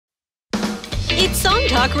It's Song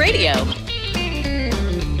Talk Radio.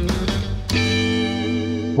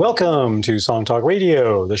 Welcome to Song Talk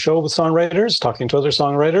Radio, the show with songwriters talking to other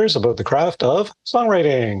songwriters about the craft of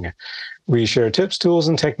songwriting. We share tips, tools,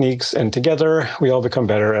 and techniques, and together we all become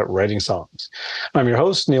better at writing songs. I'm your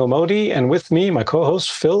host, Neil Modi, and with me, my co-host,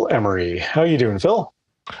 Phil Emery. How are you doing, Phil?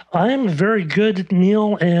 I'm very good,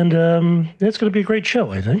 Neil, and it's going to be a great show,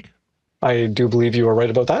 I think. I do believe you are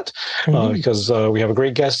right about that, because we have a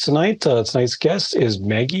great guest tonight. Tonight's guest is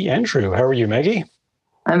Maggie Andrew. How are you, Maggie?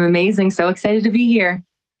 I'm amazing. So excited to be here.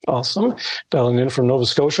 Awesome. Dialing in from Nova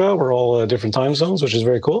Scotia. We're all different time zones, which is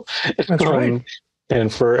very cool. That's right.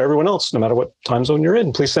 And for everyone else, no matter what time zone you're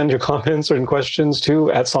in, please send your comments and questions to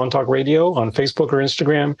 @SongTalkRadio on Facebook or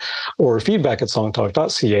Instagram, or feedback at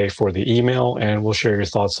songtalk.ca for the email, and we'll share your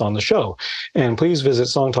thoughts on the show. And please visit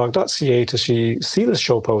songtalk.ca to see the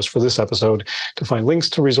show post for this episode, to find links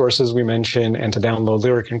to resources we mention, and to download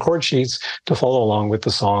lyric and chord sheets to follow along with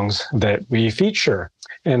the songs that we feature.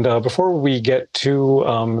 And before we get to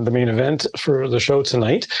the main event for the show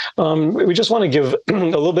tonight, we just want to give a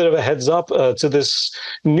little bit of a heads up to this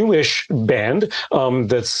newish band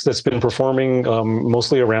that's been performing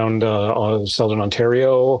mostly around Southern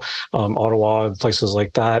Ontario, Ottawa, places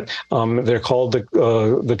like that. They're called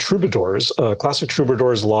the Troubadours, Classic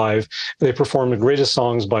Troubadours Live. They perform the greatest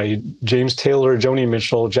songs by James Taylor, Joni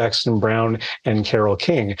Mitchell, Jackson Browne, and Carole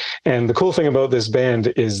King. And the cool thing about this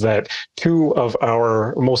band is that two of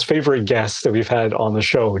our most favorite guests that we've had on the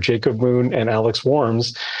show, Jacob Moon and Alex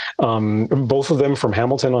Worms, both of them from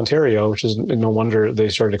Hamilton, Ontario, which is no wonder they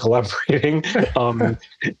started collaborating. So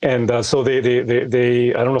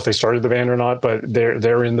they I don't know if they started the band or not, but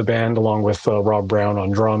they're in the band along with Rob Brown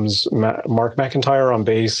on drums, Mark McIntyre on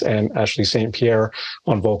bass, and Ashley St. Pierre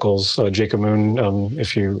on vocals. Jacob Moon,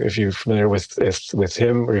 if you're familiar with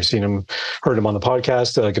him, or you've seen him, heard him on the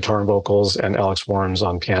podcast, guitar and vocals, and Alex Worms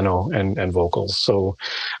on piano and vocals. So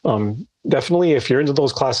definitely, if you're into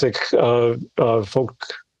those classic folk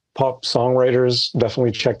pop songwriters,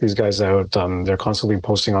 definitely check these guys out. They're constantly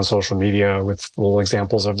posting on social media with little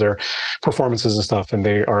examples of their performances and stuff, and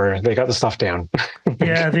they got the stuff down.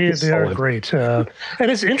 Yeah, they are great. And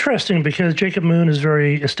it's interesting because Jacob Moon is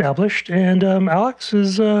very established, and Alex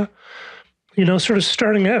is sort of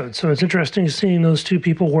starting out. So it's interesting seeing those two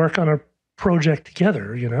people work on a project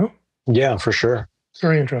together. Yeah, for sure. It's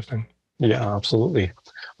very interesting. Yeah, absolutely.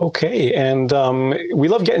 Okay, and we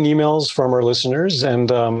love getting emails from our listeners,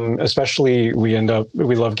 and especially we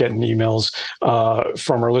love getting emails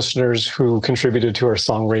from our listeners who contributed to our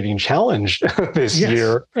songwriting challenge this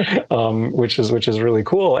year, which is really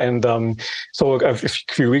cool. And so a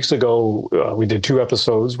few weeks ago, we did 2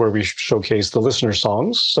 episodes where we showcased the listener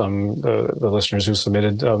songs, the listeners who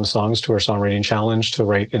submitted songs to our songwriting challenge to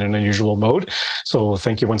write in an unusual mode. So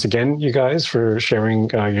thank you once again, you guys, for sharing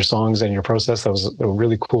your songs and your process. That was a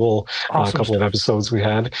really cool awesome couple of episodes we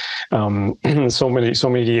had. So many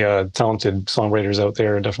talented songwriters out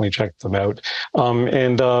there. Definitely check them out.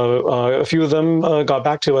 And a few of them got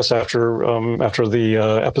back to us after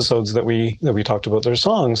the episodes that we talked about their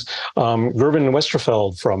songs. Gerben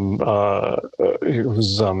Westerveld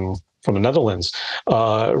who's from the Netherlands,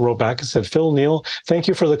 wrote back and said, "Phil, Neil, thank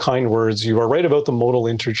you for the kind words. You are right about the modal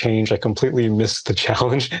interchange. I completely missed the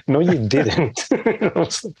challenge." No, you didn't.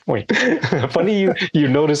 That's the point. Funny you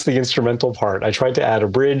noticed the instrumental part. I tried to add a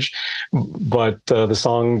bridge, but the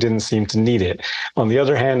song didn't seem to need it. On the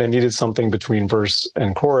other hand, I needed something between verse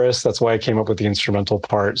and chorus. That's why I came up with the instrumental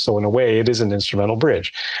part. So in a way, it is an instrumental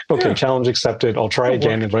bridge. Okay, yeah. Challenge accepted. I'll try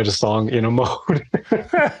again and write a song in a mode.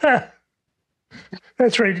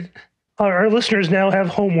 That's right. Our listeners now have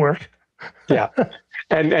homework. Yeah.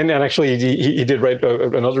 And actually, he did write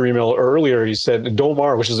another email earlier. He said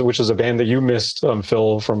Domar, which is a band that you missed,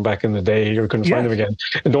 Phil, from back in the day. You couldn't find them again.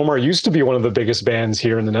 And Domar used to be one of the biggest bands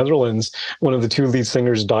here in the Netherlands. One of the 2 lead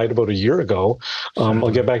singers died about a year ago.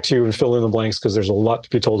 I'll get back to you and fill in the blanks because there's a lot to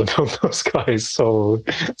be told about those guys. So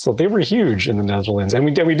they were huge in the Netherlands, and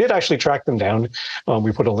we did actually track them down.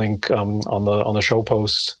 We put a link on the show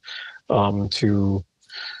post to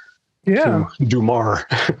Domar.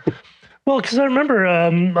 Well, because I remember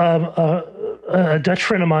a Dutch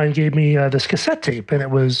friend of mine gave me this cassette tape, and it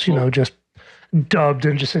was, just dubbed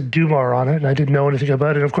and just said Domar on it, and I didn't know anything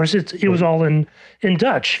about it. Of course, it was all in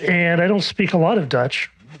Dutch, and I don't speak a lot of Dutch,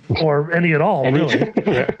 or any at all, really.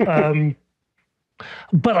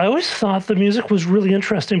 But I always thought the music was really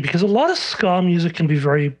interesting because a lot of ska music can be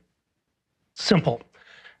very simple.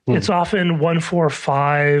 It's often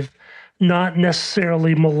 1/4/5, not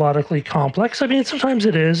necessarily melodically complex. I mean, sometimes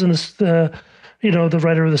it is, and the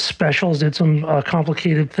writer of the Specials did some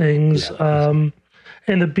complicated things.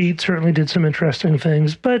 and the beat certainly did some interesting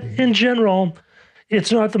things. But in general,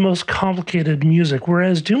 it's not the most complicated music,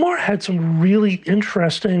 whereas Dumar had some really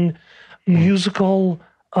interesting musical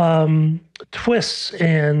twists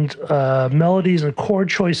and melodies and chord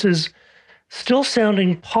choices, still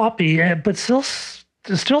sounding poppy, but still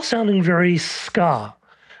sounding very ska.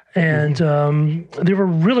 And they were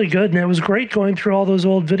really good, and it was great going through all those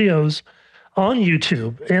old videos on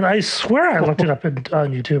YouTube. And I swear I looked it up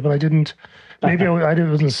on YouTube, and I didn't. Maybe I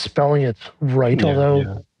wasn't spelling it right,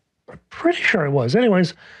 although I'm pretty sure I was.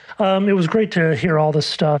 Anyways, it was great to hear all this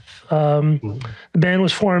stuff. The band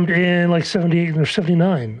was formed in like 78 or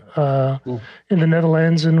 79 in the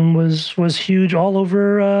Netherlands, and was huge all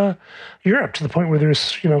over Europe, to the point where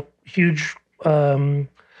there's huge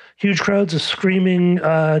crowds of screaming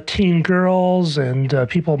teen girls and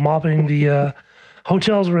people mobbing the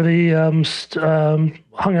hotels where they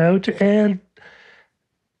hung out. And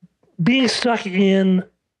being stuck in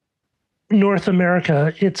North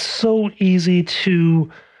America, it's so easy to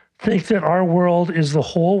think that our world is the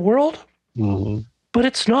whole world, but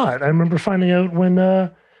it's not. I remember finding out when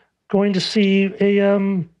going to see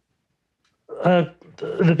the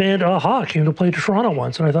band Aha came to play Toronto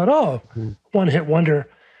once, and I thought, one-hit wonder.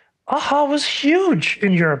 Aha was huge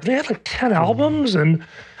in Europe. They had like 10 albums, and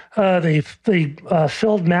they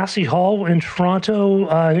filled Massey Hall in Toronto,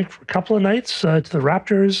 I think, for a couple of nights to the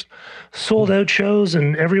Raptors, sold out shows,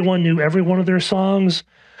 and everyone knew every one of their songs.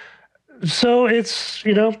 So it's,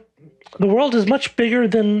 the world is much bigger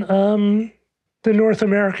than North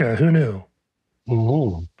America. Who knew?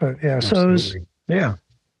 But yeah, Absolutely. So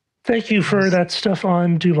thank you for that stuff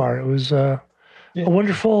on Dumar. It was a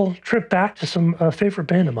wonderful trip back to some favorite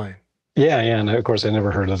band of mine. Yeah, and of course I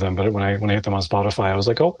never heard of them, but when I hit them on Spotify, I was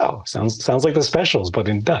like, oh wow, sounds like the Specials, but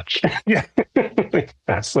in Dutch. Yeah,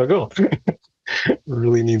 that's so cool.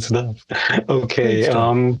 Really neat stuff. Okay,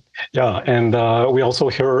 and we also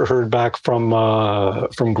heard back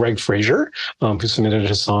from Greg Fraser, who submitted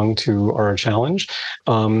his song to our challenge,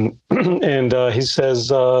 and he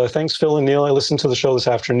says, "Thanks, Phil and Neil. I listened to the show this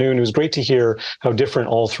afternoon. It was great to hear how different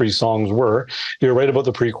all three songs were. You're right about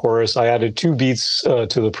the pre-chorus. I added 2 beats to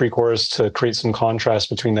the pre-chorus to create some contrast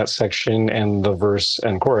between that section and the verse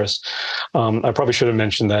and chorus. I probably should have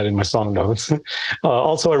mentioned that in my song notes.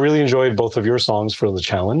 Also, I really enjoyed both of your songs for the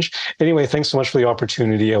challenge. Anyway, thanks so much for the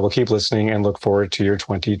opportunity. I will keep listening and look forward to your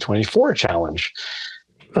 2024 challenge."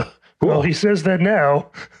 Well, he says that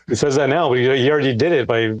now. He says that now, but he already did it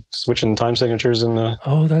by switching time signatures in the.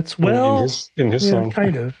 Oh, that's in his song.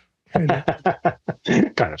 Kind of. Kind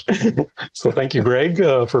of. So thank you, Greg,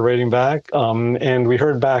 for writing back. And we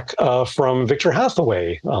heard back from Victor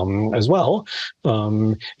Hathaway as well.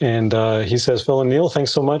 And he says, "Phil and Neil,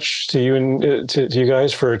 thanks so much to you and to you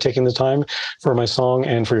guys for taking the time for my song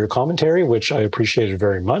and for your commentary, which I appreciated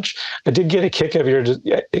very much. I did get a kick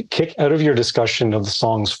out of your discussion of the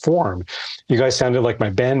song's form. You guys sounded like my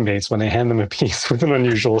bandmates when I hand them a piece with an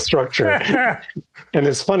unusual structure." And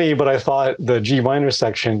it's funny, but I thought the G minor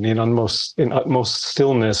section in utmost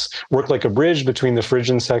stillness worked like a bridge between the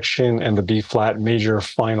Phrygian section and the B flat major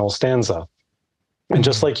final stanza. And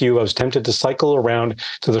just like you, I was tempted to cycle around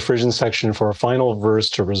to the Phrygian section for a final verse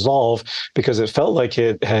to resolve because it felt like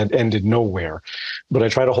it had ended nowhere. But I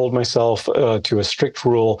try to hold myself to a strict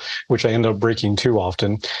rule, which I end up breaking too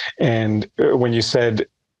often. And when you said,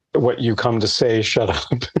 "What you come to say, shut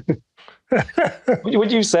up." What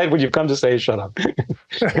you said when you've come to say, shut up.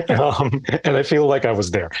 And I feel like I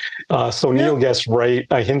was there. So Neil guessed right.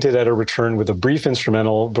 I hinted at a return with a brief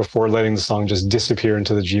instrumental before letting the song just disappear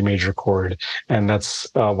into the G major chord. And that's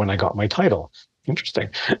when I got my title. Interesting.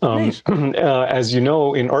 Nice. As you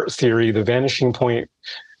know, in art theory, the vanishing point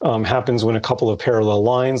happens when a couple of parallel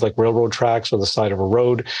lines, like railroad tracks or the side of a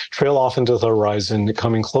road, trail off into the horizon,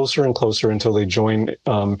 coming closer and closer until they join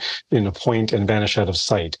in a point and vanish out of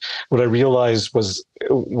sight. What I realized was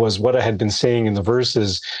what I had been saying in the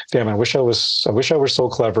verses. Damn, I wish I were so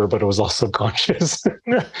clever, but it was all subconscious.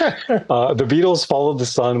 The Beatles followed the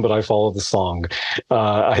sun, but I followed the song.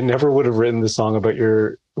 I never would have written the song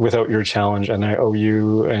without your challenge, and I owe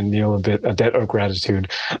you and Neil a debt of gratitude.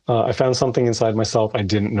 I found something inside myself I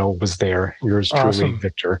didn't know was there. Yours truly,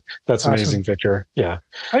 Victor. That's amazing, Victor. Yeah.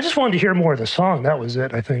 I just wanted to hear more of the song. That was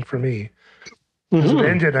it, I think, for me. Because it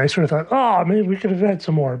ended, I sort of thought, oh, maybe we could have had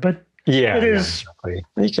some more. But it is. Exactly.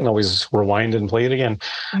 You can always rewind and play it again.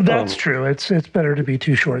 That's true. It's better to be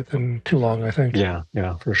too short than too long, I think. Yeah,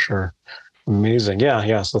 for sure. Amazing.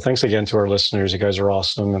 Yeah. So thanks again to our listeners. You guys are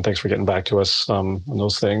awesome. And thanks for getting back to us on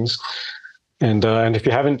those things. And if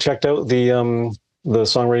you haven't checked out the the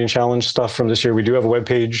songwriting challenge stuff from this year, we do have a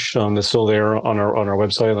webpage that's still there on our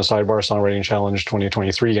website on the sidebar, Songwriting Challenge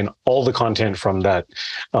 2023, and all the content from that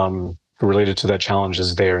related to that challenge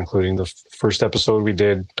is there, including the first episode we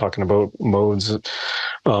did talking about modes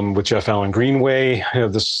with Jeff Allen Greenway.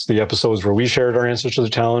 The episodes where we shared our answers to the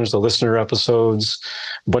challenge, the listener episodes,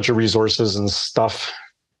 a bunch of resources and stuff.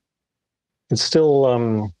 It's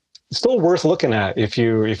still worth looking at if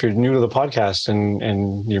you're new to the podcast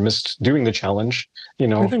and you missed doing the challenge.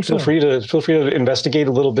 Feel free to investigate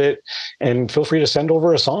a little bit, and feel free to send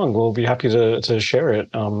over a song. We'll be happy to share it.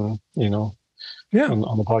 On the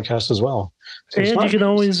podcast as well. So and you can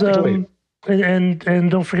always and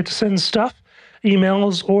don't forget to send stuff,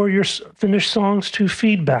 emails, or your finished songs to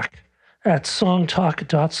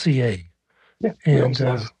feedback@songtalk.ca. Yeah, and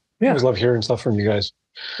always love hearing stuff from you guys.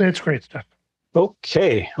 It's great stuff.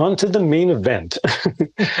 Okay, on to the main event.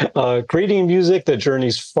 Creating music that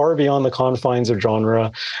journeys far beyond the confines of genre,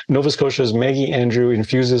 Nova Scotia's Maggie Andrew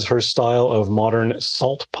infuses her style of modern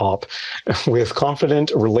salt pop with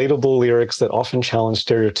confident, relatable lyrics that often challenge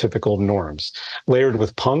stereotypical norms. Layered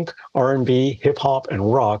with punk, R&B, hip-hop,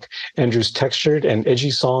 and rock, Andrew's textured and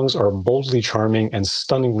edgy songs are boldly charming and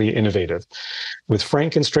stunningly innovative. With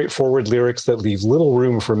frank and straightforward lyrics that leave little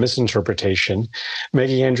room for misinterpretation,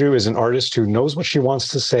 Maggie Andrew is an artist who knows what she wants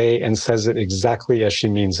to say and says it exactly as she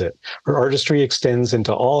means it. Her artistry extends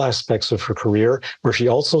into all aspects of her career, where she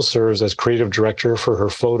also serves as creative director for her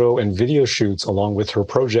photo and video shoots along with her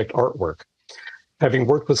project artwork. Having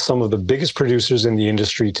worked with some of the biggest producers in the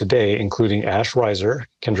industry today, including Ash Reiser,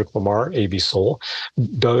 Kendrick Lamar, A.B. Soul,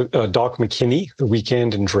 Doc McKinney, The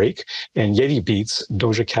Weeknd and Drake, and Yeti Beats,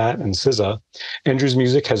 Doja Cat and SZA, Andrew's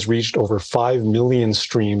music has reached over 5 million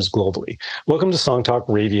streams globally. Welcome to Song Talk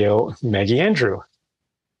Radio, Maggie Andrew.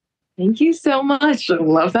 Thank you so much. I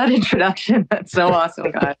love that introduction. That's so awesome,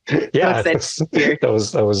 God. Yeah,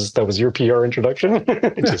 that was your PR introduction.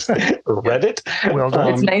 Just read it. Well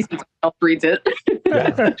done. It's nice when someone else reads it.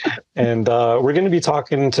 Yeah. And we're going to be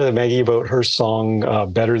talking to Maggie about her song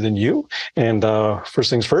Better Than You. And first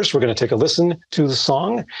things first, we're going to take a listen to the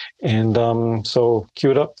song. And so cue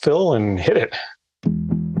it up, Phil, and hit it.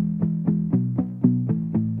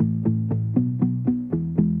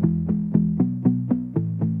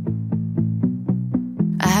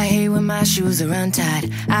 I hate when my shoes are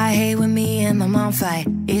untied. I hate when me and my mom fight.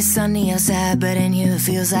 It's sunny outside, but in here it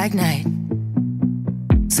feels like night.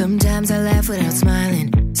 Sometimes I laugh without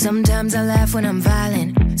smiling. Sometimes I laugh when I'm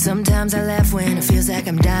violent. Sometimes I laugh when it feels like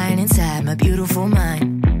I'm dying inside my beautiful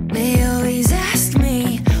mind. They always ask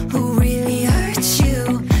me, who really hurts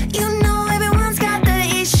you? You know everyone's got the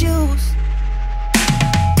issues.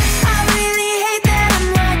 I really hate that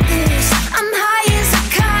I'm like this. I'm high as a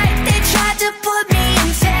kite. They tried to put me in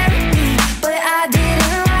therapy, but I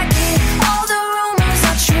didn't like it. All the rumors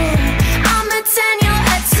are true. I'm a 10, you're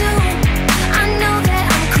a 2. I know that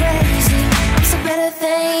I'm crazy. I'm so better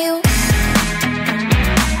than you.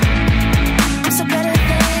 I'm so better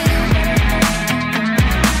than you.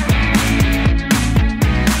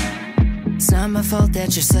 It's not my fault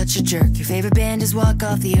that you're such a jerk. Your favorite band is Walk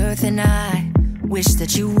Off the Earth, and I wish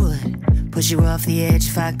that you would push you off the edge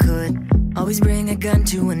if I could. Always bring a gun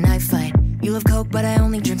to a knife fight. You love Coke, but I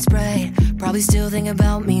only drink Sprite. Probably still think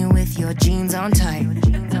about me with your jeans on tight.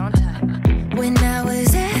 When I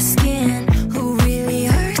was asking who really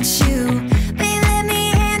hurts you, they let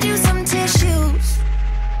me hand you some tissues.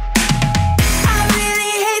 I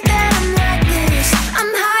really hate that I'm like this.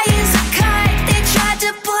 I'm high as a kite. They tried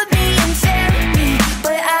to put me in therapy,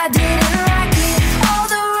 but I didn't like it. All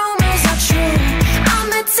the rumors are true.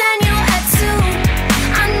 I'm a 10, you're a 2.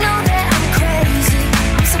 I know that I'm crazy.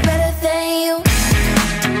 I'm so better than you.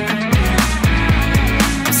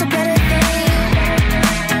 I'm so better than you.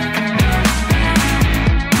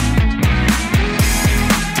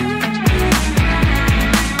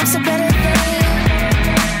 I'm so better than you.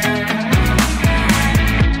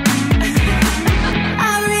 I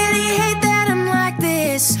really hate that I'm like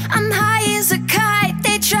this. I'm high as a kite.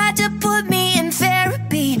 They tried to put me in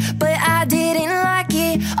therapy, but I didn't like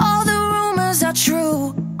it. All the rumors are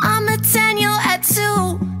true. I'm a 10, you're a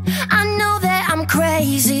 2. I know that I'm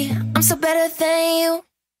crazy. I'm so better than you.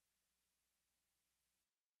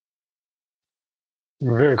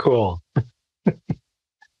 Very cool.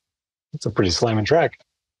 It's a pretty slamming track.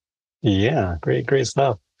 Yeah, great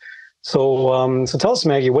stuff. So, so tell us,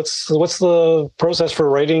 Maggie, what's the process for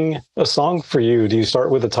writing a song for you? Do you start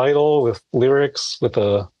with a title, with lyrics, with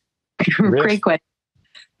a riff? Great question.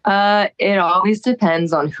 It always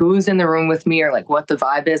depends on who's in the room with me or like what the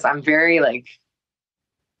vibe is. I'm very like,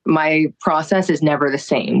 my process is never the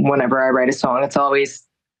same whenever I write a song. It's always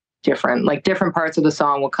different. Like different parts of the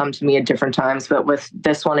song will come to me at different times. But with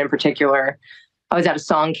this one in particular, I was at a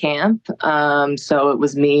song camp. So it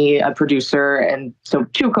was me, a producer, and so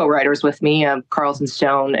two co-writers with me, Carlton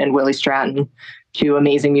Stone and Willie Stratton, two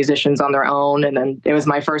amazing musicians on their own. And then it was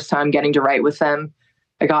my first time getting to write with them.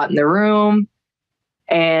 I got in the room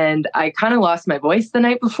and I kind of lost my voice the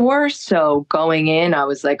night before. So going in, I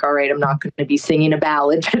was like, all right, I'm not going to be singing a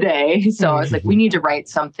ballad today. So I was like, we need to write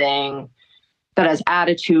something that has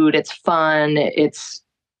attitude. It's fun. It's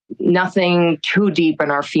nothing too deep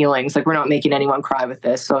in our feelings. Like, we're not making anyone cry with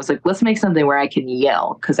this. So I was like, let's make something where I can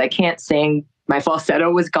yell, because I can't sing. My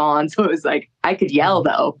falsetto was gone. So it was like, I could yell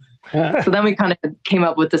though. So then we kind of came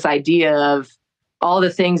up with this idea of all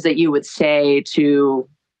the things that you would say to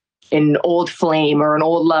an old flame or an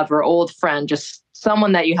old lover, old friend, just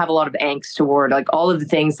someone that you have a lot of angst toward, like all of the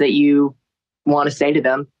things that you want to say to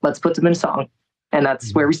them. Let's put them in a song. And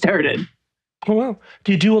that's where we started. Oh, wow.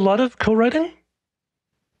 Do you do a lot of co-writing?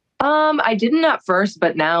 I didn't at first,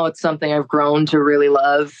 but now it's something I've grown to really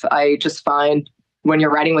love. I just find when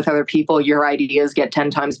you're writing with other people, your ideas get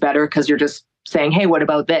 10 times better because you're just saying, hey, what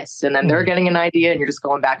about this? And then they're getting an idea and you're just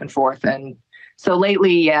going back and forth. And so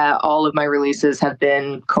lately, yeah, all of my releases have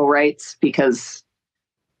been co-writes because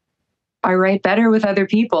I write better with other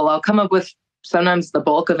people. I'll come up with sometimes the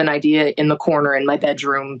bulk of an idea in the corner in my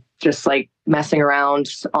bedroom, just like messing around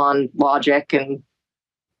on Logic and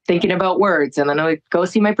thinking about words. And then I would go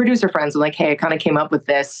see my producer friends. I'm like, hey, I kind of came up with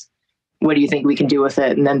this. What do you think we can do with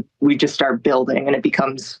it? And then we just start building and it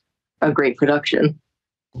becomes a great production.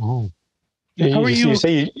 Oh. You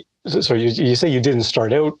say you didn't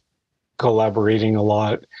start out collaborating a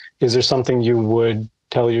lot. Is there something you would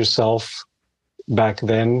tell yourself back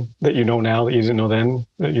then that you know now that you didn't know then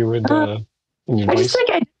that you would I just think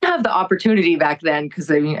I didn't have the opportunity back then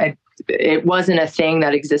because I mean it wasn't a thing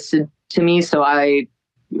that existed to me. So I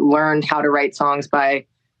learned how to write songs by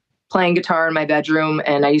playing guitar in my bedroom,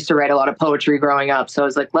 and I used to write a lot of poetry growing up. So I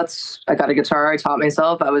was like, I got a guitar, I taught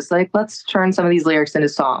myself. I was like, let's turn some of these lyrics into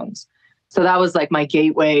songs. So that was like my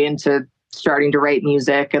gateway into starting to write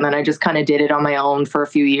music. And then I just kind of did it on my own for a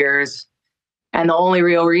few years. And the only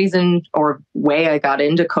real reason or way I got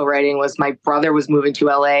into co-writing was my brother was moving to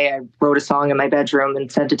LA. I wrote a song in my bedroom and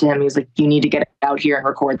sent it to him. He was like, you need to get out here and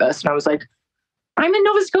record this. And I was like, I'm in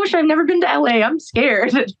Nova Scotia. I've never been to LA. I'm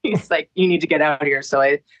scared. He's like, you need to get out here. So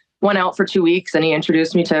I went out for 2 weeks and he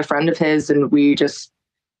introduced me to a friend of his. And we just,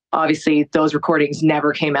 obviously those recordings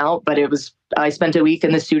never came out, but I spent a week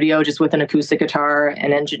in the studio just with an acoustic guitar,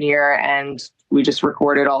 an engineer, and we just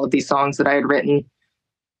recorded all of these songs that I had written.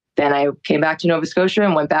 Then I came back to Nova Scotia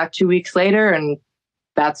and went back 2 weeks later. And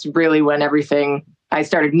that's really when I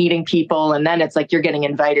started meeting people. And then it's like, you're getting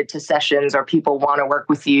invited to sessions or people want to work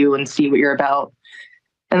with you and see what you're about.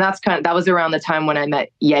 And that was around the time when I met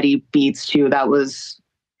Yeti Beats too. That was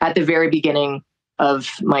at the very beginning of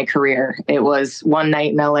my career. It was one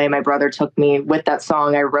night in LA, my brother took me with that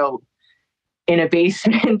song I wrote in a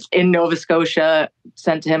basement in Nova Scotia,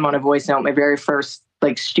 sent to him on a voice note. My very first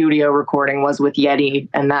studio recording was with Yeti.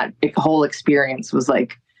 And that whole experience was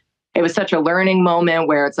it was such a learning moment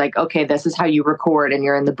where it's like, okay, this is how you record, and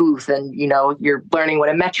you're in the booth and, you're learning what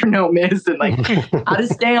a metronome is and how to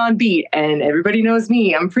stay on beat. And everybody knows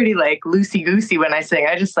me. I'm pretty loosey goosey when I sing.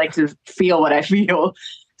 I just like to feel what I feel.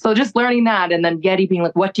 So just learning that, and then Yeti being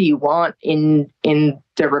like, what do you want in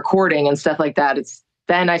the recording and stuff like that?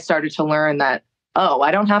 Then I started to learn that, I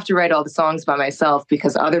don't have to write all the songs by myself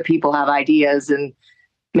because other people have ideas, and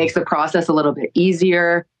makes the process a little bit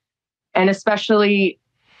easier. And especially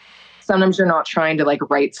sometimes you're not trying to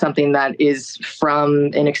write something that is from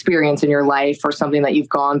an experience in your life or something that you've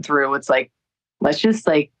gone through. It's like, let's just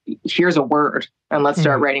here's a word and let's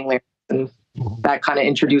start writing lyrics. And that kind of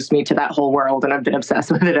introduced me to that whole world, and I've been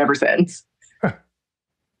obsessed with it ever since.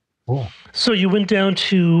 Cool. So you went down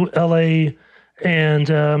to LA, and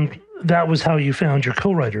that was how you found your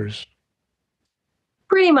co-writers.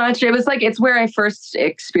 Pretty much. It was it's where I first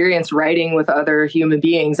experienced writing with other human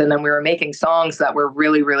beings. And then we were making songs that were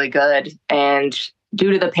really, really good. And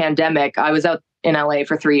due to the pandemic, I was out in LA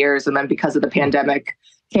for 3 years. And then because of the pandemic,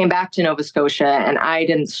 came back to Nova Scotia, and I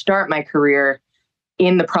didn't start my career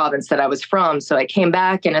in the province that I was from. So I came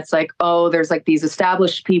back and it's there's these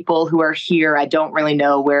established people who are here. I don't really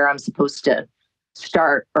know where I'm supposed to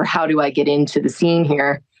start or how do I get into the scene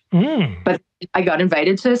here. But I got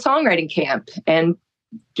invited to a songwriting camp, and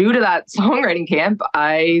due to that songwriting camp,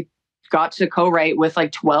 I got to co-write with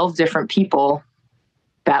 12 different people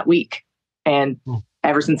that week. And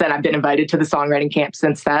ever since then, I've been invited to the songwriting camp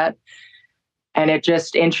since that. And it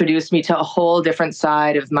just introduced me to a whole different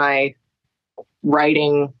side of my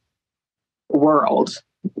writing world.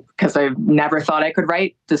 because I never thought I could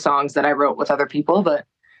write the songs that I wrote with other people, but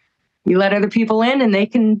you let other people in and they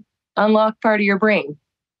can unlock part of your brain.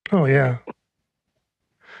 Oh, yeah.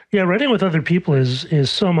 Yeah, writing with other people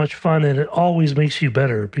is so much fun, and it always makes you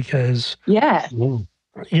better because,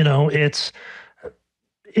 you know, it's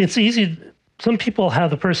easy. Some people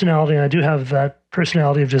have the personality, and I do have that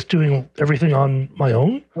personality of just doing everything on my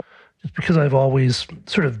own, just because I've always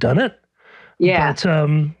sort of done it. Yeah. But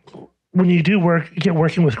when you do get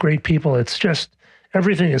working with great people, it's just,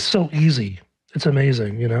 everything is so easy. It's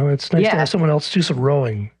amazing, you know? It's nice to have someone else do some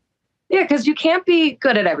rowing. Yeah, because you can't be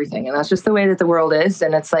good at everything, and that's just the way that the world is.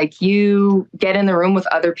 And it's like you get in the room with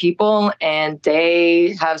other people, and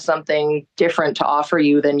they have something different to offer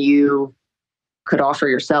you than you could offer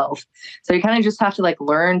yourself. So you kind of just have to like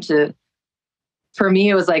learn to. For me,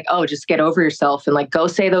 it was like, oh, just get over yourself and like go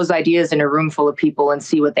say those ideas in a room full of people and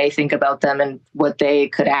see what they think about them and what they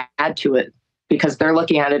could add to it, because they're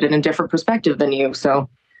looking at it in a different perspective than you. So,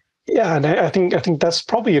 yeah, and I think that's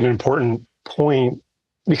probably an important point.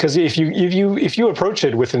 Because if you approach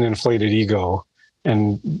it with an inflated ego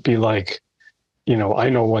and be like, you know, I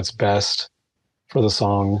know what's best for the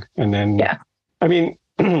song, and then I mean,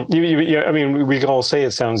 I mean, we can all say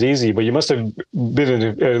it sounds easy, but you must have been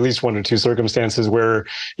in at least one or two circumstances where,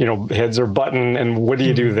 you know, heads are button, and what do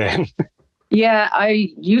you do then? Yeah,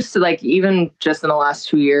 I used to, like, even just in the last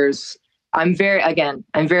 2 years, I'm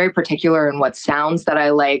very particular in what sounds that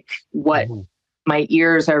I like, what. My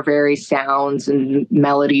ears are very sounds and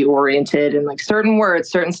melody oriented and like certain words,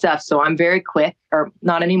 certain stuff. So I'm very quick, or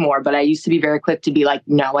not anymore, but I used to be very quick to be like,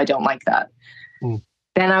 no, I don't like that.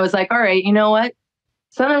 Then I was like, all right, you know what?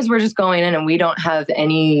 Sometimes we're just going in and we don't have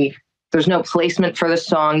there's no placement for the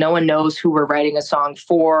song. No one knows who we're writing a song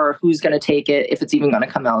for, or who's going to take it, if it's even going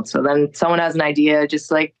to come out. So then someone has an idea, just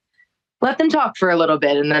like let them talk for a little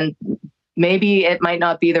bit. And then maybe it might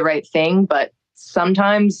not be the right thing, but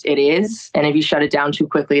sometimes it is. And if you shut it down too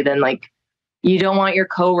quickly, then like you don't want your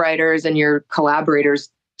co-writers and your collaborators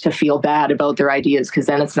to feel bad about their ideas, because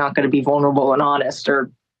then it's not going to be vulnerable and honest,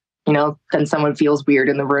 or, you know, then someone feels weird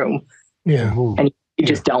in the room. Yeah. And you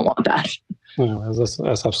just don't want that. No, that's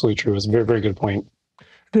absolutely true. It's a very, very good point.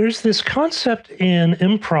 There's this concept in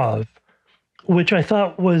improv, which I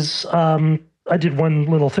thought was, I did one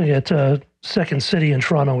little thing at Second City in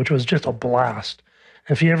Toronto, which was just a blast.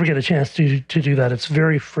 If you ever get a chance to do that, it's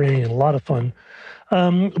very free and a lot of fun.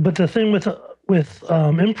 But the thing with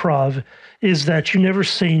improv is that you never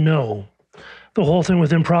say no. The whole thing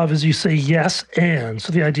with improv is you say yes and.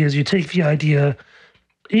 So the idea is you take the idea,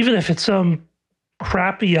 even if it's some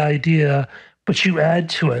crappy idea, but you add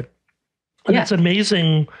to it. And it's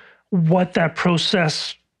amazing what that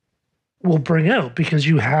process will bring out, because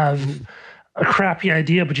you have a crappy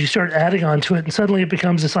idea, but you start adding on to it, and suddenly it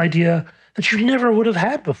becomes this idea that you never would have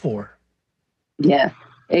had before. Yeah,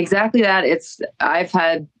 exactly that. I've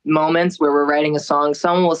had moments where we're writing a song,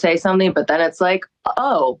 someone will say something, but then it's like,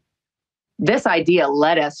 oh, this idea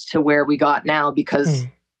led us to where we got now, because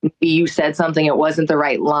you said something, it wasn't the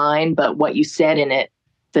right line, but what you said in it,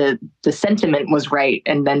 the sentiment was right.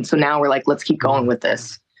 And then, so now we're like, let's keep going with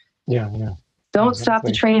this. Yeah. Don't stop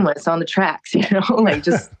the train when it's on the tracks, you know, like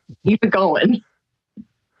just keep it going.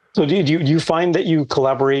 So do you find that you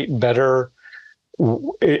collaborate better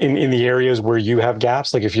in the areas where you have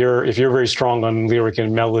gaps? Like if you're very strong on lyric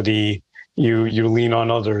and melody, you lean on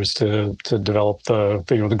others to develop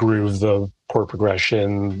the groove, the chord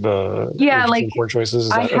progression, the like chord choices. Is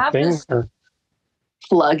that a thing? This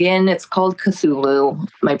plugin, it's called Cthulhu.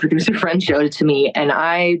 My producer friend showed it to me, and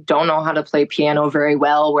I don't know how to play piano very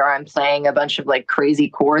well, where I'm playing a bunch of like crazy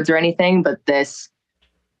chords or anything. But this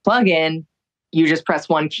plugin, you just press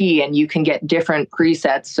one key and you can get different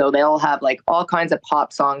presets. So they'll have like all kinds of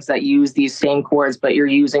pop songs that use these same chords, but you're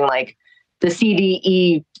using like the C, D,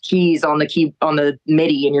 E keys on the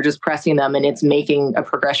MIDI, and you're just pressing them and it's making a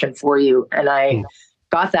progression for you. And I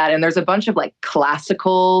got that. And there's a bunch of like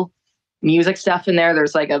classical music stuff in there.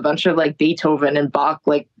 There's like a bunch of like Beethoven and Bach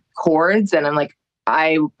like chords. And I'm like,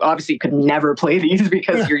 I obviously could never play these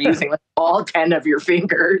because you're using like all 10 of your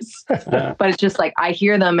fingers. But it's just like, I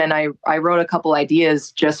hear them, and I wrote a couple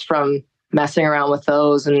ideas just from messing around with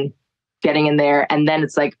those and getting in there. And then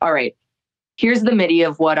it's like, all right, here's the MIDI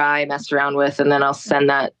of what I messed around with. And then I'll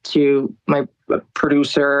send that to my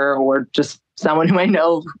producer or just someone who I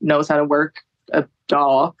know knows how to work a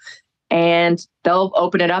DAW. And they'll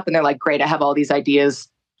open it up and they're like, great, I have all these ideas,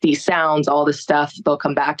 these sounds, all this stuff. They'll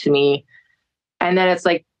come back to me. And then it's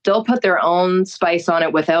like, they'll put their own spice on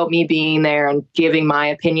it without me being there and giving my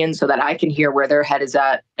opinion so that I can hear where their head is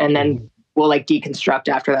at. And then we'll like deconstruct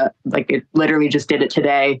after that. Like it literally just did it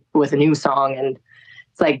today with a new song. And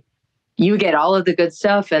it's like, you get all of the good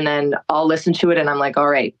stuff, and then I'll listen to it and I'm like, all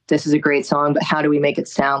right, this is a great song, but how do we make it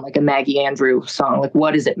sound like a Maggie Andrew song? Like,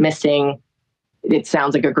 what is it missing? It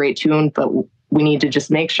sounds like a great tune, but we need to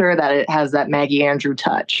just make sure that it has that Maggie Andrew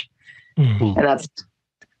touch. Mm-hmm.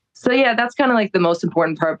 And that's kind of like the most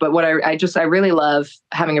important part. But what I really love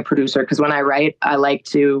having a producer, because when I write, I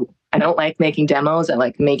don't like making demos. I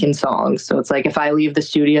like making songs. So it's like, if I leave the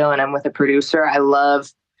studio and I'm with a producer, I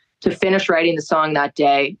love to finish writing the song that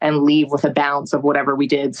day and leave with a bounce of whatever we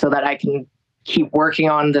did, so that I can keep working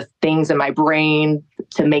on the things in my brain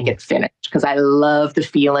to make it finish. Because I love the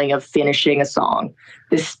feeling of finishing a song,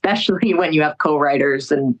 especially when you have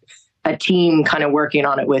co-writers and a team kind of working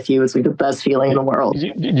on it with you. It's like the best feeling in the world.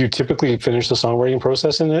 You typically finish the songwriting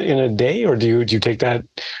process in a day, or do you take that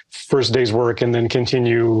first day's work and then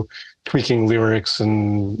continue tweaking lyrics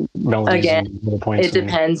and melodies? Again, and points? It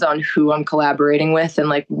depends on who I'm collaborating with and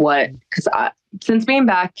like what, because since being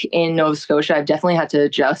back in Nova Scotia, I've definitely had to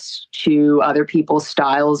adjust to other people's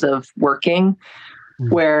styles of working.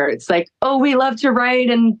 Where it's like, oh, we love to write,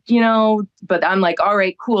 and but I'm like, all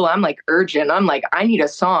right, cool. I'm like urgent. I'm like, I need a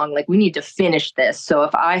song. Like, we need to finish this. So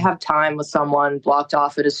if I have time with someone blocked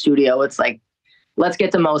off at a studio, it's like, let's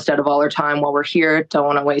get the most out of all our time while we're here. Don't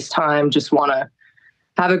want to waste time. Just want to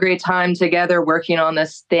have a great time together working on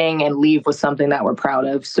this thing and leave with something that we're proud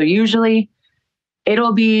of. So usually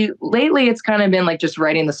lately it's kind of been like just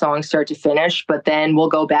writing the song start to finish, but then we'll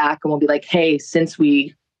go back and we'll be like, hey, since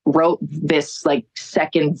we wrote this like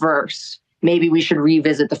second verse, maybe we should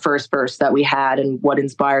revisit the first verse that we had and what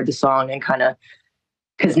inspired the song, and kind of,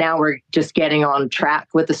 because now we're just getting on track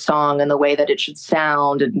with the song and the way that it should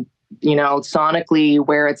sound, and sonically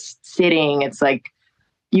where it's sitting. It's like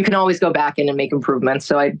you can always go back in and make improvements.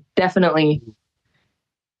 So I definitely,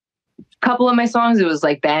 a couple of my songs, it was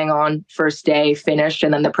like bang on first day finished,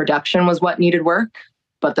 and then the production was what needed work,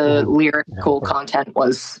 but the lyrical content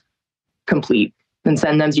was complete. And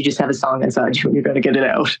sometimes you just have a song inside you and you're going to get it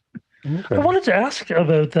out. Okay. I wanted to ask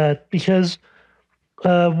about that because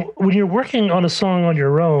when you're working on a song on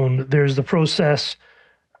your own, there's the process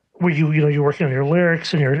where you're working on your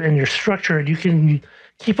lyrics and your structure, and you can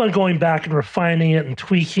keep on going back and refining it and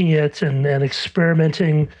tweaking it and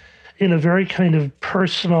experimenting in a very kind of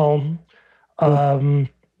personal kind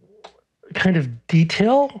of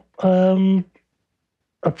detail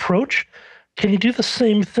approach. Can you do the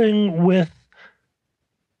same thing when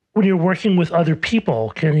you're working with other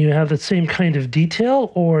people? Can you have that same kind of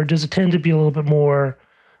detail, or does it tend to be a little bit more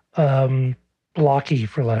blocky,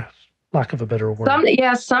 for lack of a better word?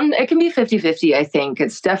 It can be 50-50, I think.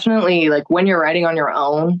 It's definitely like when you're writing on your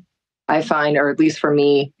own, I find, or at least for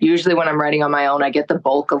me, usually when I'm writing on my own, I get the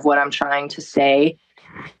bulk of what I'm trying to say.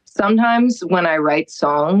 Sometimes when I write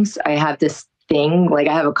songs, I have this thing, like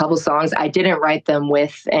I have a couple songs, I didn't write them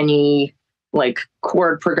with any like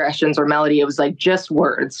chord progressions or melody. It was like just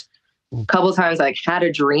words. A couple of times I had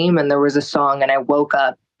a dream and there was a song and I woke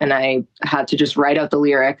up and I had to just write out the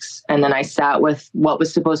lyrics, and then I sat with what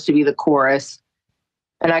was supposed to be the chorus,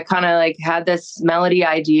 and I kind of like had this melody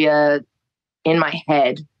idea in my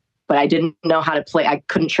head, but I didn't know how to play. I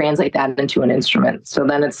couldn't translate that into an instrument. So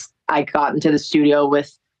then I got into the studio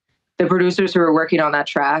with the producers who were working on that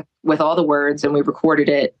track with all the words, and we recorded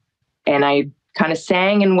it, and I kind of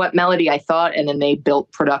sang in what melody I thought, and then they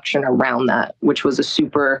built production around that, which was a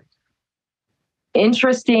super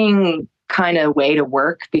interesting kind of way to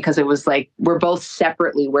work, because it was like we're both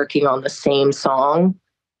separately working on the same song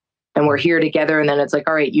and we're here together, and then it's like,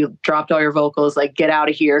 all right, you dropped all your vocals, like get out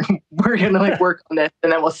of here. We're gonna like work on this,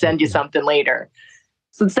 and then we'll send you something later.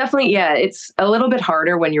 So it's definitely, it's a little bit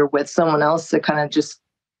harder when you're with someone else to kind of just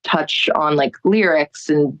touch on like lyrics,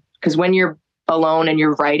 and because when you're alone and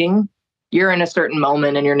you're writing, you're in a certain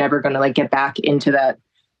moment and you're never going to like get back into that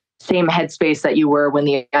same headspace that you were when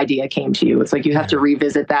the idea came to you. It's like you have to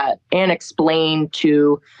revisit that and explain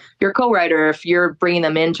to your co-writer, if you're bringing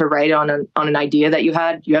them in to write on an idea that you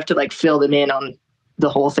had, you have to like fill them in on the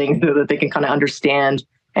whole thing so that they can kind of understand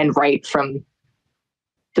and write from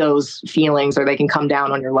those feelings, or they can come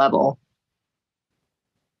down on your level.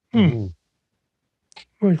 Very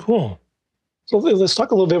cool. So let's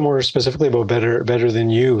talk a little bit more specifically about Better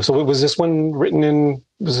Than You. So was this one written in,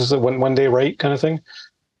 was this a one day write kind of thing?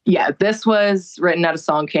 Yeah, this was written at a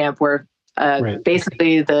song camp where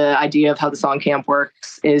basically the idea of how the song camp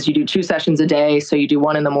works is you do 2 sessions a day. So you do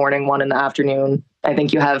one in the morning, one in the afternoon. I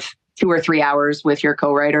think you have 2 or 3 hours with your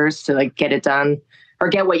co-writers to like get it done or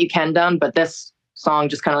get what you can done. But this song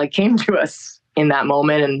just kind of like came to us in that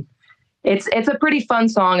moment. And it's a pretty fun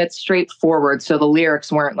song. It's straightforward. So the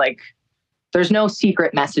lyrics weren't like there's no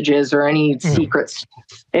secret messages or any secrets.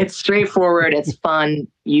 It's straightforward. It's fun.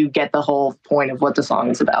 You get the whole point of what the song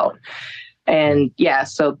is about. And yeah,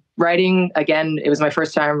 so writing, again, it was my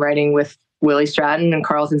first time writing with Willie Stratton and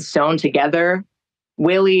Carlton Stone together.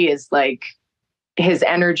 Willie is like, his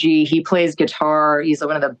energy, he plays guitar. He's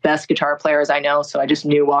one of the best guitar players I know. So I just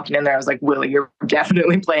knew walking in there, I was like, Willie, you're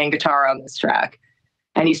definitely playing guitar on this track.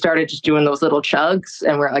 And he started just doing those little chugs.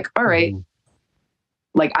 And we're like, all right,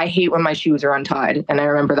 like, I hate when my shoes are untied. And I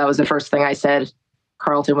remember that was the first thing I said.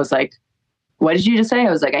 Carlton was like, what did you just say?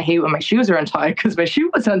 I was like, I hate when my shoes are untied because my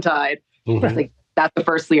shoe was untied. I was like, that's the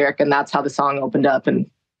first lyric. And that's how the song opened up. And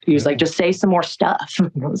he was like, just say some more stuff.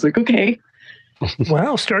 And I was like, okay.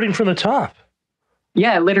 Wow, starting from the top.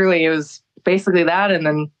 Yeah, literally, it was basically that. And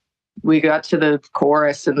then we got to the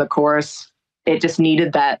chorus, and the chorus, it just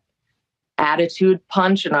needed that attitude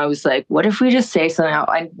punch. And I was like, what if we just say something?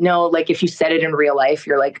 I know, like, if you said it in real life,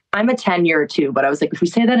 you're like, I'm a 10-year or two. But I was like, if we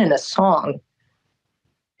say that in a song,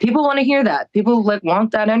 people want to hear that. People like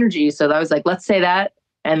want that energy. So I was like, let's say that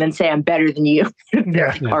and then say I'm better than you.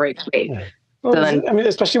 Yeah. All right, great. Yeah. Well, So then, I mean,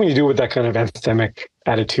 especially when you do it with that kind of anthemic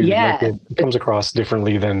attitude, Yeah. like it comes across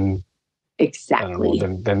differently than I exactly.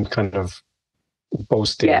 don't know, than kind of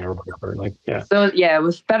boasting Yeah. or whatever. Like, yeah. So yeah, it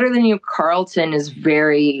was Better Than You. Carlton is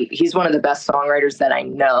he's one of the best songwriters that I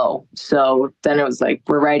know. So then it was like,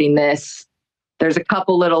 we're writing this. There's a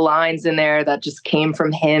couple little lines in there that just came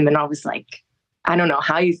from him. And I was like, I don't know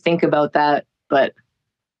how you think about that, but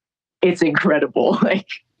it's incredible. Like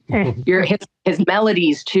his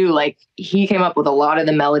melodies too. Like he came up with a lot of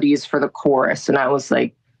the melodies for the chorus. And I was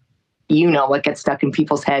like, what gets stuck in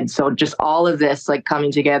people's heads. So just all of this like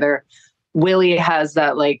coming together. Willie has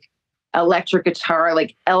that like electric guitar,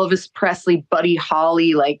 like Elvis Presley, Buddy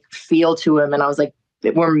Holly, like feel to him. And I was like,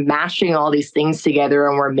 we're mashing all these things together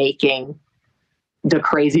and we're making the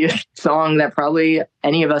craziest song that probably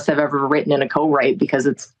any of us have ever written in a co-write, because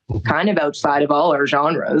it's kind of outside of all our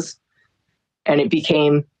genres. And it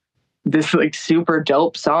became this like super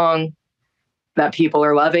dope song that people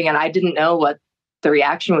are loving. And I didn't know what the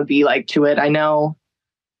reaction would be like to it. I know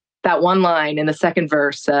that one line in the second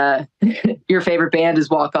verse, your favorite band is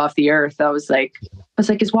Walk Off the Earth. I was like,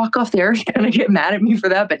 is Walk Off the Earth going to get mad at me for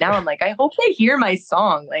that? But now I'm like, I hope they hear my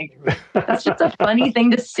song. Like, that's just a funny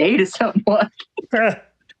thing to say to someone.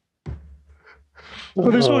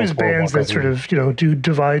 Well, there's always bands that sort of, do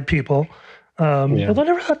divide people. But I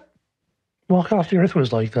never thought Walk Off the Earth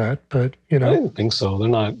was like that, but, I didn't think so. They're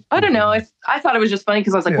not. I don't know. I thought it was just funny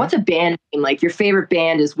because I was like, what's a band name? Like, your favorite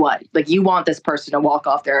band is what? Like, you want this person to walk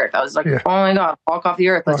off the earth. I was like, oh my God, walk off the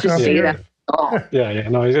earth. Let's just say that. Oh. Yeah.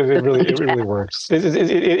 No, it really works. It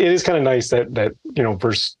is kind of nice that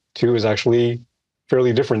verse 2 is actually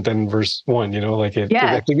fairly different than verse 1. Like it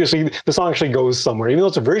actually, the song actually goes somewhere, even though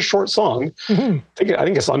it's a very short song. I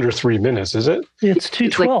think it's under 3 minutes. Is it? It's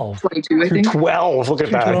 2:12. It's like 22, I think. 2:12. Look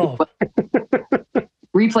at that.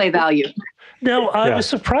 Replay value. Now, I was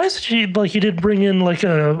surprised that you did bring in like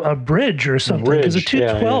a bridge or something, because at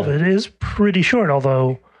 2:12 it is pretty short,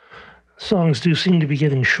 although songs do seem to be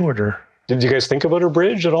getting shorter. Did you guys think about a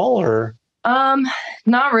bridge at all, or?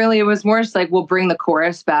 Not really. It was more just like, we'll bring the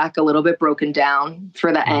chorus back a little bit broken down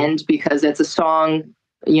for the end, because it's a song,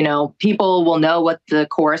 people will know what the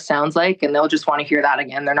chorus sounds like and they'll just want to hear that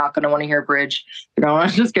again. They're not going to want to hear a bridge. They're going to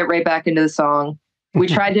want to just get right back into the song. We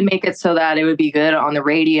tried to make it so that it would be good on the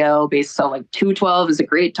radio, based on like 2:12 is a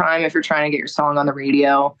great time if you're trying to get your song on the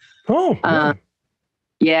radio.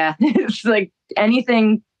 Yeah. It's like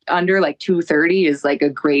anything under like 2:30 is like a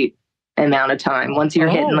great amount of time. Once you're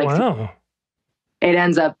hitting it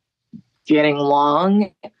ends up getting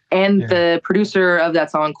long. And the producer of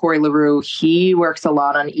that song, Corey LaRue, he works a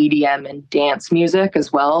lot on EDM and dance music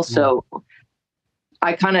as well. So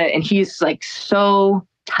and he's like so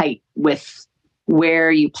tight with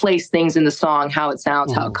where you place things in the song, how it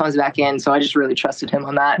sounds, how it comes back in. So I just really trusted him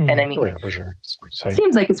on that. And I mean, for sure. It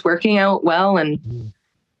seems like it's working out well. And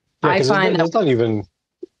I find it's not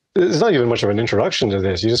even much of an introduction to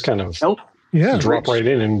this. You just kind of drop right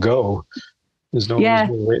in and go. There's no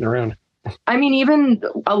really waiting around. I mean, even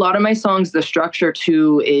a lot of my songs, the structure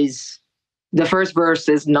too is the first verse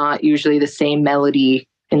is not usually the same melody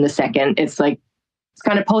in the second. It's like, it's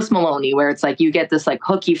kind of Post Maloney, where it's like you get this like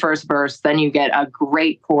hooky first verse, then you get a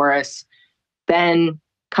great chorus, then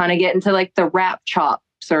kind of get into like the rap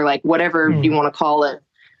chops or like whatever you want to call it,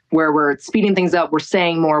 where we're speeding things up, we're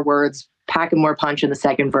saying more words, packing more punch in the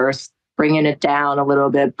second verse, bringing it down a little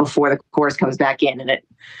bit before the chorus comes back in, and it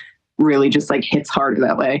really just like hits harder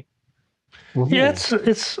that way. Yeah,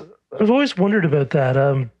 it's. I've always wondered about that.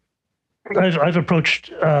 I've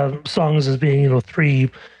approached songs as being 3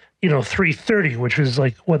 3:30, which is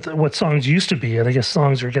like what songs used to be, and I guess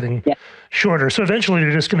songs are getting shorter. So eventually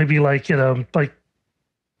they're just going to be like 10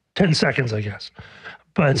 seconds, I guess.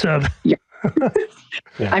 But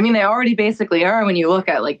I mean, they already basically are when you look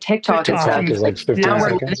at like TikTok and stuff. Is like 15 now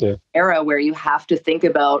seconds, we're in an era where you have to think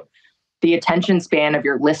about the attention span of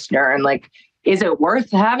your listener and like, is it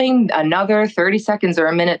worth having another 30 seconds or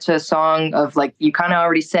a minute to a song of like, you kind of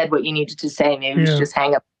already said what you needed to say. Maybe just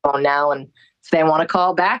hang up the phone now, and if they want to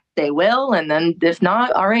call back, they will. And then if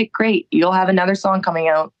not, all right, great. You'll have another song coming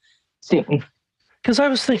out soon. Because I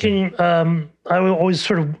was thinking, I always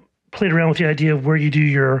sort of played around with the idea of where you do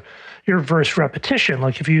your verse repetition.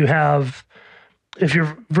 Like if your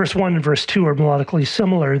verse 1 and verse 2 are melodically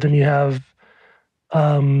similar, then you have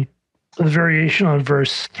the variation on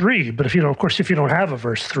verse 3. But if you don't have a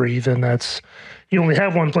verse 3, then you only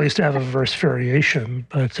have one place to have a verse variation.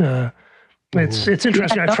 But it's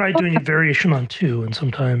interesting. I tried doing a variation on 2, and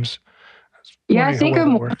sometimes I think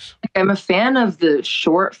I'm a fan of the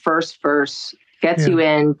short first verse. Gets you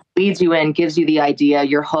in, leads you in, gives you the idea,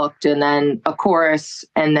 you're hooked, and then a chorus,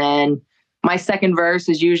 and then my second verse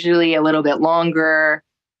is usually a little bit longer.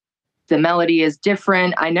 The melody is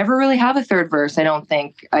different. I never really have a third verse, I don't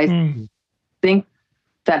think. I think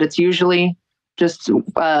that it's usually just 2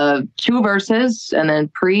 verses, and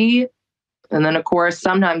then and then a chorus.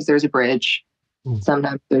 Sometimes there's a bridge.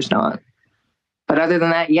 Sometimes there's not. But other than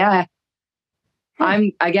that,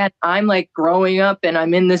 I'm like growing up, and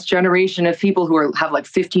I'm in this generation of people who have like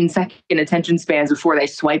 15-second attention spans before they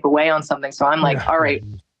swipe away on something. So I'm like, all right,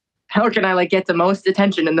 how can I like get the most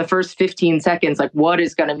attention in the first 15 seconds? Like, what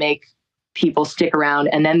is going to make people stick around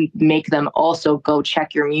and then make them also go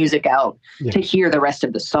check your music out to hear the rest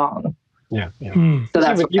of the song? So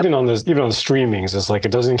that's even on the streamings, it's like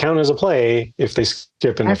it doesn't count as a play if they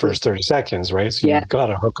skip in the first 30 seconds, right? So you've got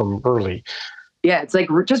to hook them early. Yeah, it's like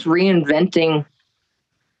just reinventing.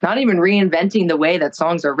 Not even reinventing the way that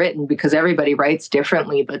songs are written, because everybody writes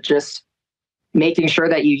differently, but just making sure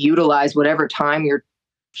that you utilize whatever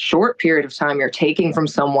short period of time you're taking from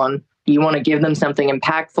someone. You want to give them something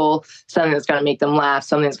impactful, something that's going to make them laugh,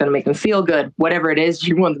 something that's going to make them feel good. Whatever it is,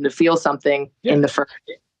 you want them to feel something in the first.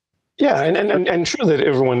 Yeah, and true that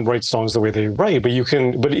everyone writes songs the way they write, but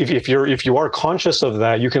if you are conscious of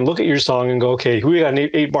that, you can look at your song and go, okay, we got an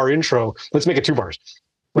 8-bar intro, let's make it 2 bars.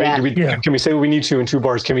 Right? Can we say what we need to in 2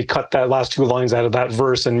 bars? Can we cut that last 2 lines out of that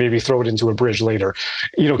verse and maybe throw it into a bridge later?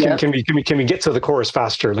 Can we get to the chorus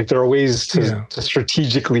faster? Like there are ways to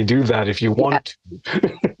strategically do that if you want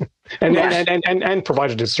to. and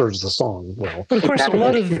provided it serves the song well. But of course, a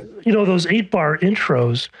lot of those 8-bar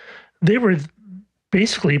intros, they were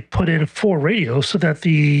basically put in for radio so that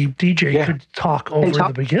the DJ could talk over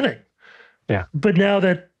the beginning. Yeah. But now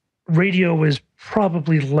that radio is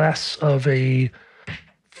probably less of a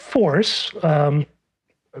force, I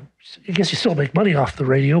guess you still make money off the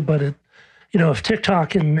radio, but if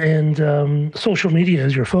TikTok and social media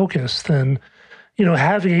is your focus, then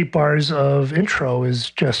having 8 bars of intro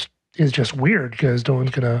is just weird because no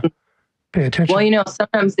one's gonna pay attention. Well,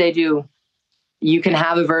 sometimes they do. You can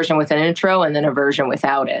have a version with an intro and then a version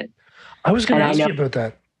without it. I was going to ask you about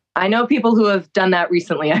that. I know people who have done that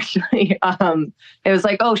recently, actually. It was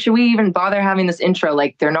like, oh, should we even bother having this intro?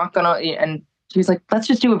 Like, they're not going to... And he was like, let's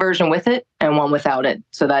just do a version with it and one without it.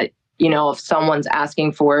 So that, if someone's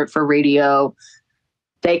asking for it for radio,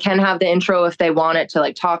 they can have the intro if they want it to,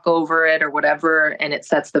 like, talk over it or whatever, and it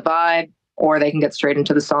sets the vibe, or they can get straight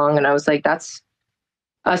into the song. And I was like, that's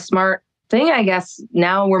a smart thing, I guess.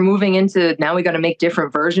 Now we're moving into, now we got to make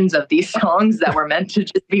different versions of these songs that were meant to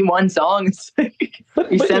just be one song. But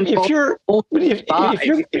if you're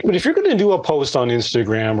going to do a post on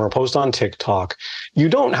Instagram or a post on TikTok, you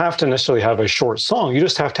don't have to necessarily have a short song. You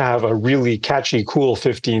just have to have a really catchy, cool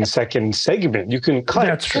 15-second segment. You can cut.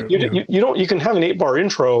 That's true. You can have an 8-bar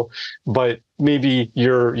intro, but maybe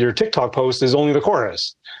your TikTok post is only the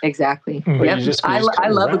chorus. Exactly. Yep. I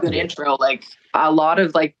love a good intro. Like a lot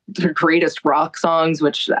of like the greatest rock songs,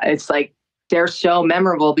 which it's like they're so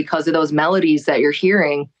memorable because of those melodies that you're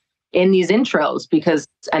hearing in these intros,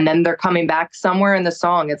 and then they're coming back somewhere in the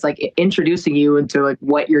song. It's like introducing you into like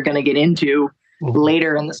what you're going to get into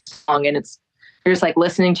later in the song. And you're just like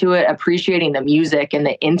listening to it, appreciating the music and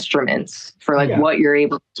the instruments for like what you're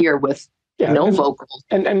able to hear with no vocals.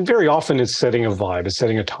 And very often it's setting a vibe, it's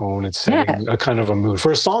setting a tone, it's setting a kind of a mood.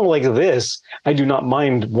 For a song like this, I do not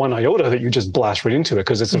mind one iota that you just blast right into it,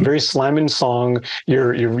 because it's a very slamming song.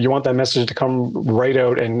 You want that message to come right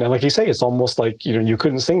out, and like you say, it's almost like you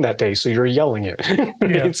couldn't sing that day, so you're yelling it.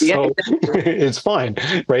 Right? So it's fine,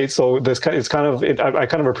 right? So it's kind of I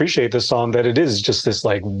kind of appreciate this song that it is just this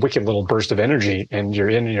like wicked little burst of energy, and you're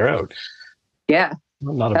in and you're out. Yeah.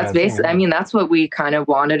 That's basically, I mean, that's what we kind of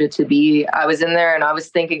wanted it to be. I was in there and I was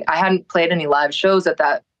thinking, I hadn't played any live shows at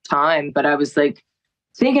that time, but I was like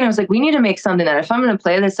thinking, we need to make something that if I'm going to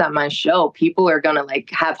play this at my show, people are going to like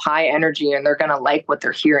have high energy and they're going to like what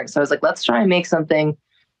they're hearing. So I was like, let's try and make something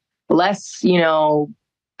less,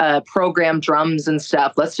 programmed drums and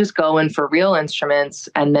stuff. Let's just go in for real instruments.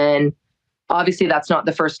 And then obviously that's not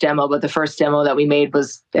the first demo, but the first demo that we made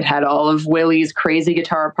it had all of Willie's crazy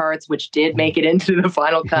guitar parts, which did make it into the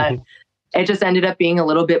final cut. It just ended up being a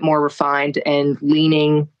little bit more refined and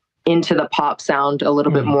leaning into the pop sound a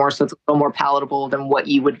little bit more. So it's a little more palatable than what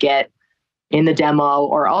you would get in the demo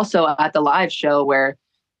or also at the live show, where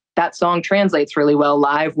that song translates really well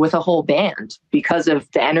live with a whole band because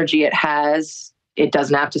of the energy it has. It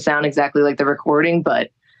doesn't have to sound exactly like the recording, but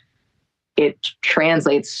it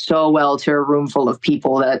translates so well to a room full of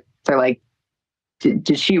people that they're like,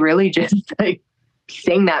 did she really just like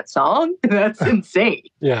sing that song? That's insane.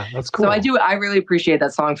 Yeah, that's cool. So I really appreciate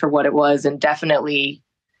that song for what it was. And definitely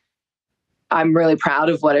I'm really proud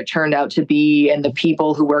of what it turned out to be and the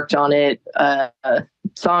people who worked on it,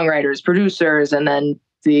 songwriters, producers, and then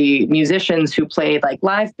the musicians who played like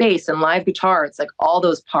live bass and live guitar. It's like all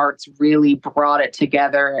those parts really brought it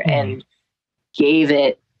together and gave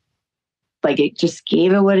it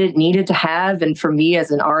what it needed to have. And for me as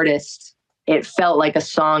an artist, it felt like a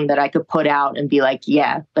song that I could put out and be like,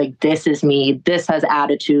 yeah, like this is me. This has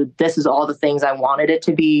attitude. This is all the things I wanted it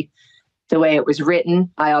to be. The way it was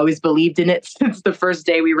written, I always believed in it since the first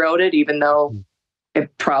day we wrote it, even though it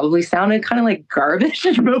probably sounded kind of like garbage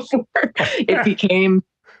before it became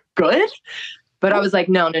good. But I was like,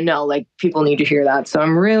 no, like people need to hear that. So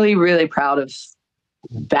I'm really, really proud of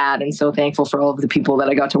that and so thankful for all of the people that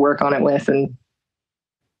I got to work on it with and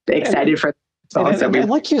excited for songs. And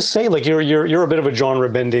like you say, like you're a bit of a genre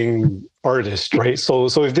bending artist, right? So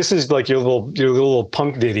if this is like your little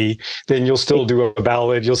punk ditty, then you'll still do a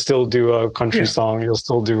ballad, you'll still do a country song, you'll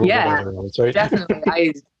still do whatever else, right?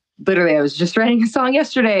 Definitely. I was just writing a song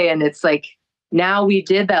yesterday, and it's like now we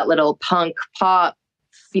did that little punk pop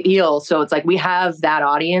feel. So it's like we have that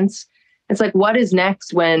audience. It's like, what is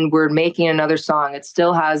next when we're making another song? It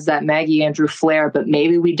still has that Maggie Andrew flair, but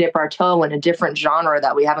maybe we dip our toe in a different genre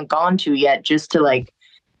that we haven't gone to yet, just to like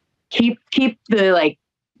keep the like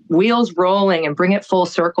wheels rolling and bring it full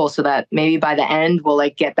circle so that maybe by the end we'll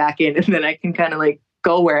like get back in and then I can kind of like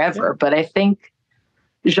go wherever. But I think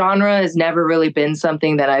genre has never really been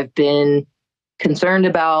something that I've been concerned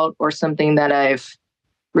about or something that I've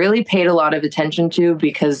really paid a lot of attention to,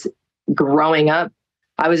 because growing up,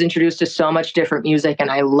 I was introduced to so much different music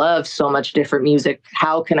and I love so much different music.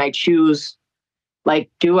 How can I choose?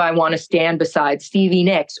 Like, do I want to stand beside Stevie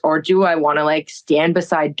Nicks, or do I want to like stand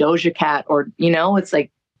beside Doja Cat? Or, it's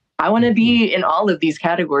like, I want to be in all of these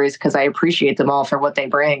categories because I appreciate them all for what they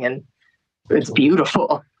bring. And it's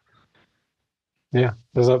beautiful. Yeah,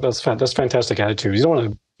 that's fantastic attitude. You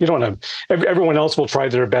don't want to, everyone else will try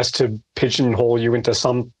their best to pigeonhole you into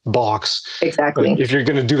some box. Exactly. But if you're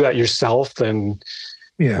going to do that yourself, then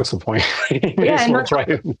what's the point?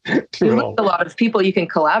 And a lot of people you can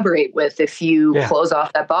collaborate with if you close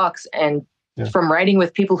off that box. And from writing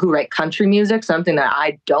with people who write country music, something that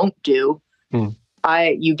I don't do,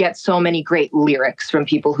 you get so many great lyrics from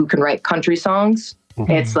people who can write country songs.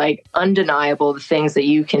 It's like undeniable the things that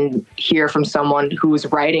you can hear from someone who's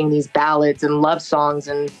writing these ballads and love songs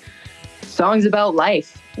and songs about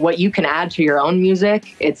life. What you can add to your own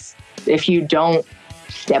music, it's if you don't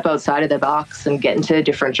step outside of the box and get into a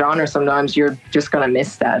different genre, sometimes you're just going to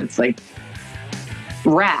miss that. It's like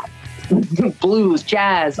rap, blues,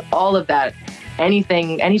 jazz, all of that. Any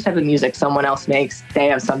type of music someone else makes, they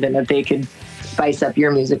have something that they could spice up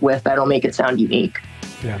your music with that'll make it sound unique.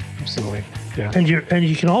 Yeah, absolutely. Yeah. And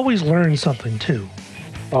you can always learn something too.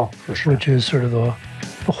 Oh, for sure. Which is sort of the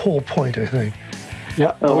whole point, I think.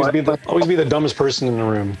 Yeah, always be the dumbest person in the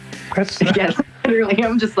room. Literally,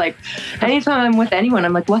 I'm just like, anytime I'm with anyone,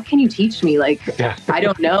 I'm like, what can you teach me? Like, I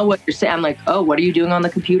don't know what you're saying. I'm like, oh, what are you doing on the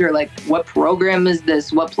computer? Like, what program is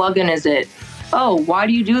this? What plugin is it? Oh, why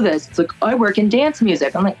do you do this? It's like, I work in dance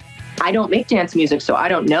music. I'm like, I don't make dance music, so I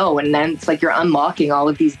don't know. And then it's like you're unlocking all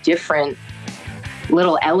of these different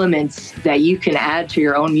little elements that you can add to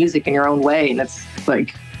your own music in your own way. And it's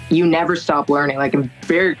like, you never stop learning. Like, I'm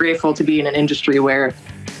very grateful to be in an industry where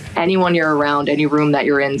anyone you're around, any room that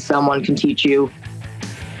you're in, someone can teach you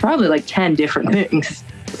probably like 10 different things.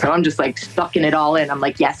 So I'm just like sucking it all in. I'm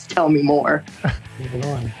like, yes, tell me more. Moving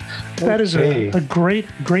on. That is a great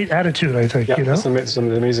attitude, I think. Yeah, you know, it's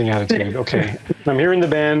an amazing attitude. Okay, I'm here in the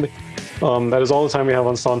band. That is all the time we have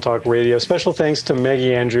on Song Talk Radio. Special thanks to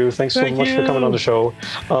Maggie Andrew. Thanks so much for coming on the show.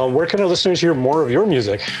 Where can our listeners hear more of your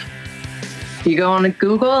music? You go on to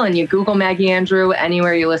Google and you Google Maggie Andrew.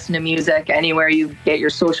 Anywhere you listen to music, anywhere you get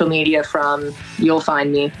your social media from, you'll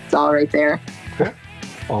find me. It's all right there.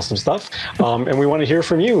 Awesome stuff. And we want to hear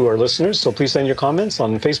from you, our listeners. So please send your comments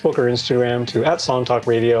on Facebook or Instagram to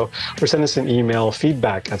 @SongTalkRadio, or send us an email,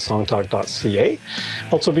 feedback@songtalk.ca.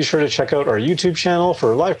 Also, be sure to check out our YouTube channel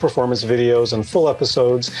for live performance videos and full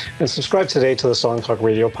episodes, and subscribe today to the Song Talk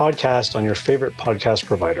Radio podcast on your favorite podcast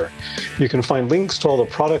provider. You can find links to all the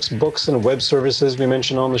products, books, and web services we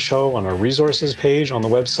mentioned on the show on our resources page on the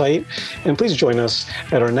website. And please join us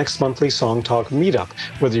at our next monthly Song Talk meetup,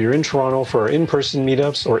 whether you're in Toronto for our in-person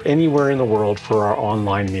meetups or anywhere in the world for our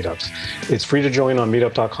online meetups. It's free to join on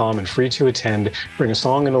meetup.com and free to attend. Bring a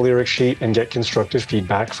song and a lyric sheet and get constructive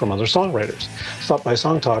feedback from other songwriters. Stop by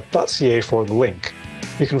songtalk.ca for the link.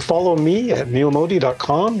 You can follow me at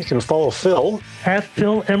neilmodi.com. You can follow Phil at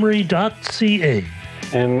philemery.ca.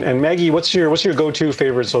 And Maggie, what's your go-to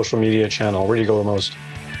favorite social media channel? Where do you go the most?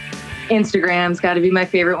 Instagram's got to be my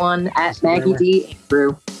favorite one, at Maggie D.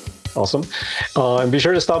 Andrew. Awesome. And be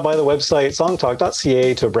sure to stop by the website,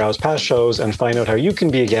 songtalk.ca, to browse past shows and find out how you can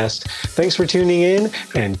be a guest. Thanks for tuning in,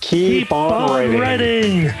 and keep on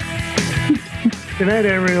writing. Good night,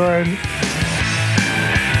 everyone.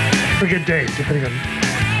 Or good day, depending on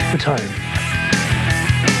the time.